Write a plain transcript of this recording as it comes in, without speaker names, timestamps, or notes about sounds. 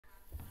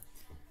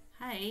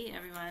Hi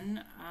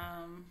everyone.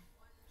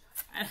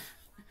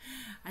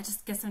 I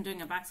just guess I'm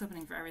doing a box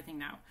opening for everything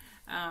now.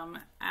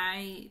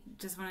 I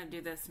just want to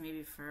do this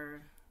maybe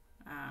for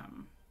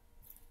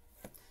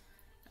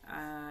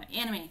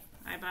anime.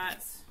 I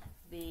bought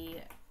the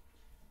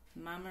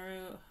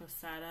Mamoru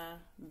Hosoda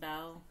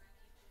Belle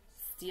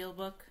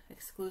SteelBook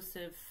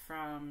exclusive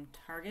from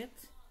Target.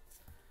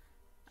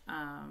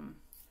 I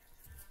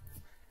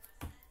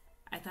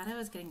thought I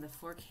was getting the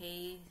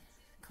 4K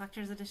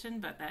collector's edition,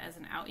 but that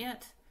isn't out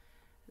yet.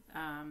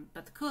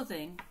 But the cool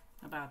thing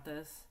about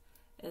this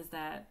is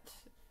that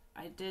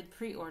I did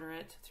pre-order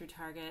it through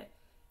Target,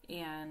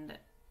 and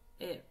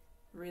it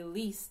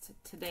released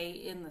today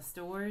in the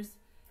stores,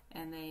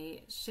 and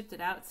they shipped it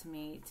out to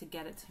me to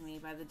get it to me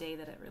by the day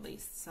that it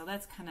released. So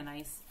that's kind of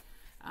nice.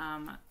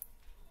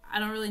 I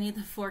don't really need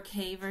the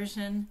 4K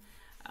version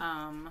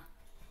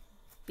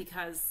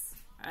because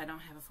I don't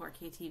have a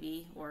 4K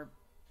TV or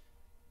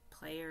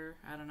player.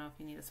 I don't know if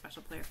you need a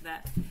special player for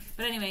that.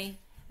 But anyway,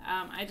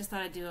 I just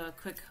thought I'd do a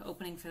quick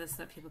opening for this so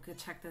that people could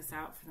check this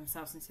out for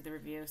themselves and see the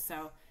review.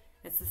 So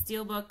it's the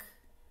SteelBook.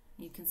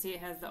 You can see it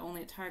has the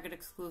only Target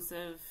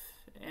exclusive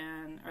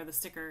or the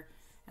sticker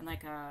and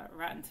like a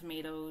Rotten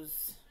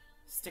Tomatoes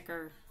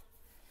sticker.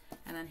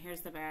 And then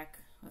here's the back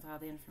with all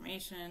the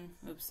information.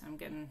 Oops, I'm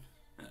getting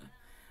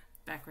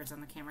backwards on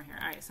the camera here.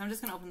 Alright, so I'm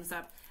just going to open this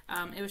up.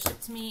 It was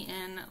shipped to me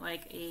in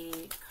like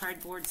a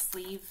cardboard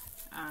sleeve.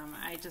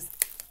 I just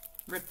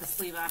ripped the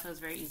sleeve off. It was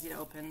very easy to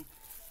open.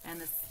 And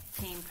this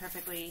came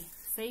perfectly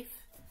safe.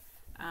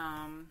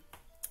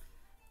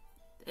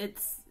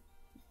 It's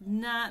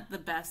not the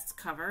best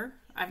cover.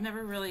 I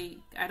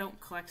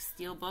don't collect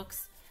steel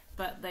books,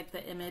 but like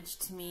the image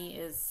to me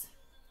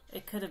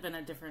it could have been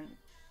a different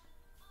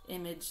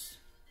image.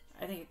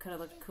 I think it could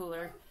have looked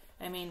cooler.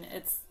 I mean,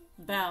 it's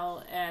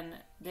Belle, and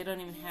they don't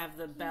even have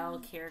the Belle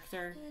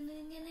character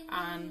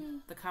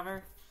on the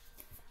cover.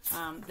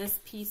 This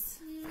piece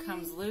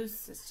comes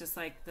loose. It's just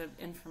like the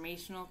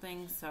informational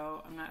thing,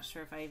 so I'm not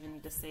sure if I even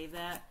need to save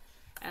that.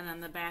 And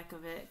then the back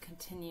of it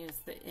continues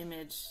the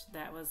image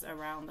that was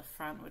around the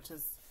front, which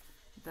is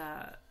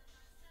the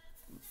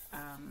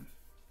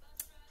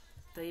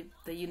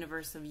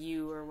universe of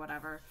you or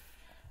whatever.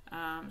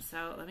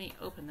 So let me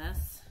open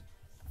this.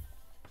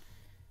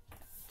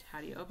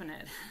 How do you open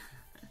it?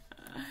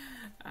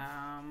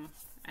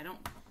 I don't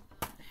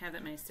have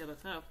that many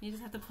steelbooks. Oh, you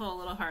just have to pull a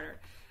little harder.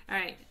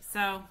 Alright,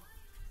 so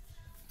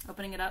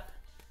opening it up,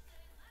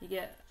 you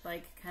get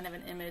like kind of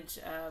an image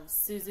of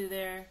Suzu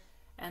there,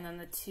 and then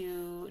the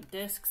two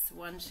discs.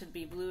 One should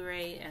be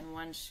Blu-ray and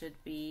one should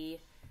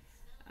be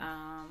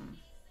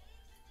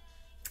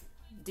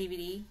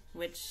DVD,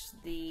 which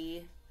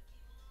the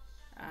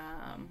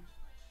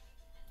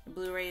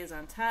Blu-ray is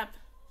on top,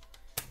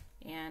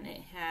 and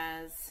it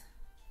has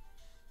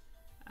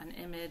an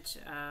image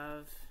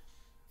of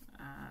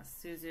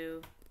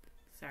Suzu,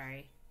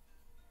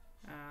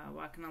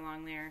 walking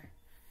along there,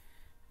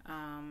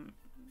 and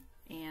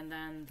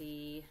then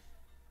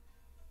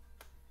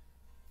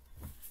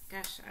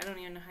gosh, I don't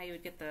even know how you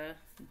would get the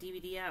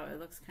DVD out. It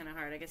looks kind of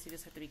hard. I guess you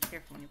just have to be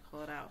careful when you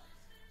pull it out.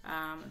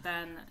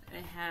 Then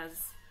it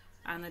has,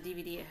 on the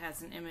DVD, it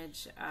has an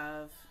image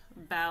of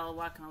Belle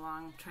walking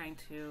along trying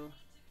to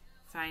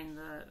find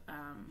the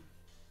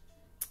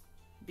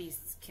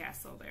Beast's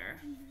castle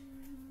there.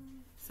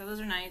 So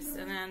those are nice.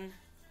 And then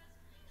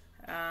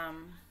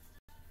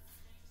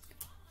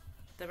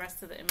the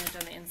rest of the image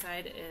on the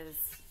inside is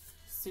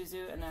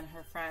Suzu and then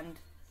her friend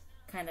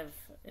kind of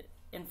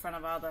in front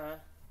of all the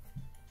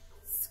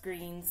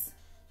screens.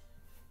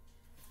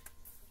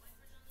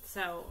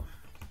 So,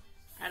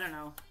 I don't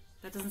know.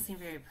 That doesn't seem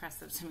very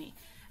impressive to me.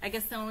 I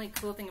guess the only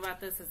cool thing about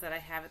this is that I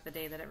have it the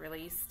day that it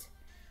released.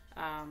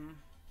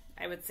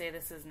 I would say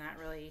this is not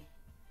really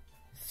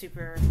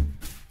super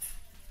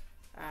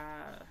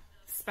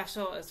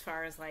special as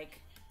far as like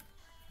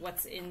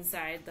what's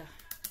inside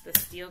the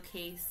steel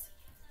case.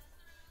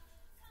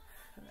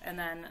 And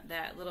then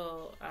that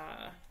little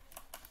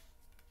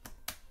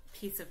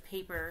piece of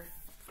paper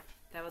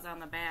that was on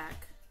the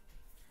back,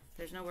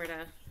 there's nowhere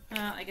to,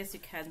 well, I guess you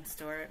can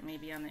store it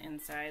maybe on the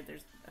inside.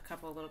 There's a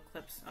couple of little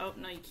clips. Oh,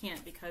 no, you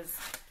can't because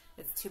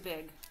it's too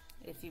big.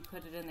 If you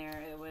put it in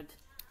there, it would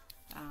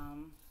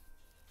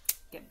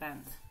get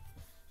bent.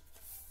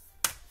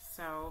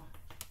 So,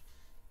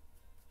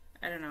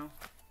 I don't know.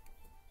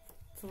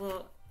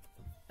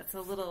 It's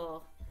a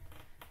little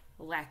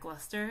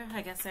lackluster,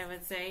 I guess I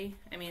would say.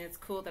 I mean, it's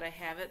cool that I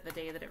have it the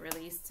day that it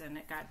released and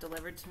it got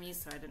delivered to me,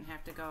 so I didn't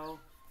have to go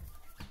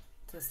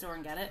to the store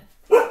and get it.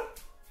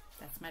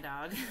 That's my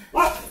dog.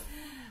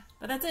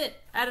 But that's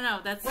it. I don't know.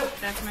 That's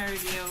my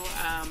review.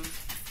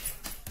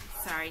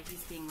 Sorry,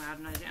 he's being loud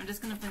and noisy. I'm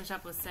just going to finish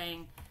up with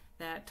saying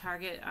that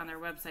Target on their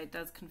website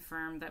does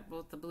confirm that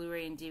both the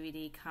Blu-ray and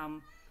DVD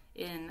come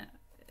in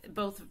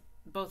both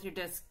your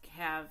discs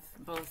have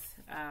both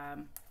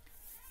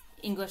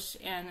English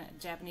and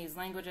Japanese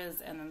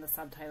languages, and then the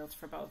subtitles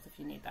for both if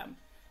you need them.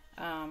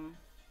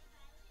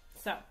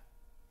 So,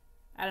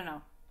 I don't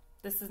know.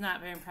 This is not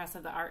very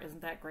impressive. The art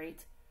isn't that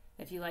great.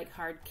 If you like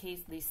hard case,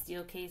 these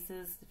steel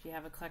cases, if you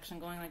have a collection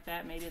going like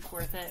that, maybe it's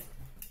worth it.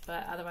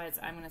 But otherwise,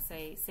 I'm going to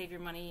say save your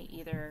money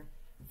either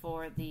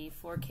for the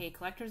 4K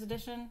collector's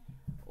edition,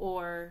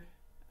 or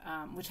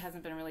which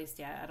hasn't been released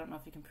yet. I don't know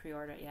if you can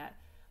pre-order it yet.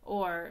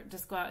 Or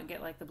just go out and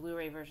get like the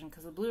Blu-ray version,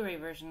 because the Blu-ray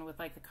version with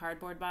like the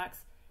cardboard box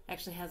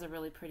actually has a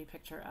really pretty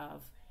picture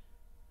of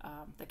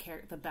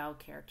the Belle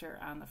character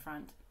on the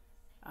front.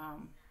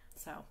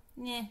 So,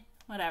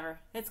 whatever.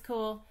 It's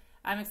cool.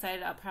 I'm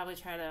excited. I'll probably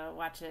try to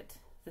watch it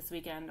this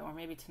weekend or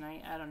maybe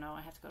tonight. I don't know.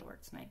 I have to go to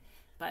work tonight.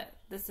 But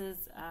this is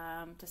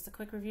just a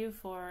quick review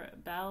for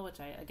Belle, which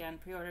I, again,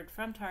 pre-ordered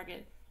from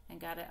Target and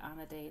got it on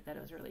the day that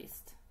it was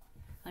released.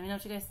 Let me know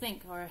what you guys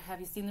think, or have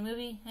you seen the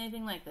movie?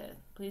 Anything like that.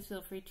 Please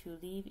feel free to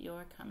leave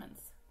your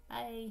comments.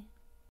 Bye!